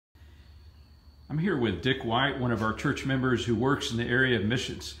I'm here with Dick White, one of our church members who works in the area of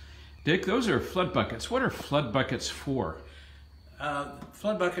missions. Dick, those are flood buckets. What are flood buckets for?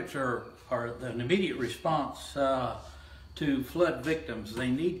 Flood buckets are an immediate response to flood victims. They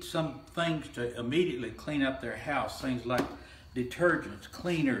need some things to immediately clean up their house, things like detergents,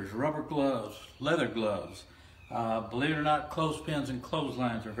 cleaners, rubber gloves, leather gloves. Believe it or not, clothespins and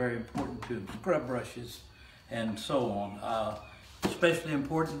clotheslines are very important too, scrub brushes and so on. Especially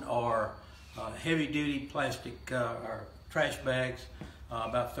important are heavy-duty plastic or trash bags,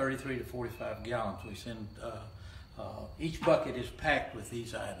 about 33 to 45 gallons. We send, each bucket is packed with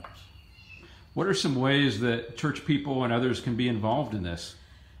these items. What are some ways that church people and others can be involved in this?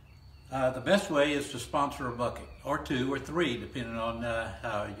 The best way is to sponsor a bucket, or two, or three, depending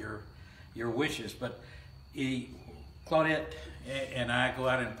on your wishes. But Claudette and I go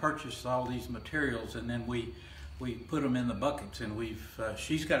out and purchase all these materials, and then we put them in the buckets, and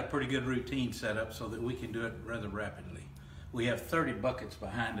she's got a pretty good routine set up so that we can do it rather rapidly. We have 30 buckets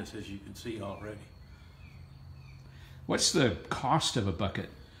behind us, as you can see already. What's the cost of a bucket?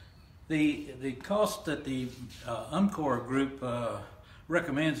 The cost that the UMCOR group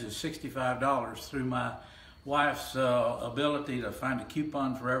recommends is $65. Through my wife's ability to find a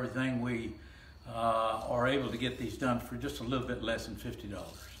coupon for everything, we are able to get these done for just a little bit less than $50.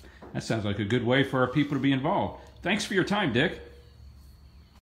 That sounds like a good way for our people to be involved. Thanks for your time, Dick.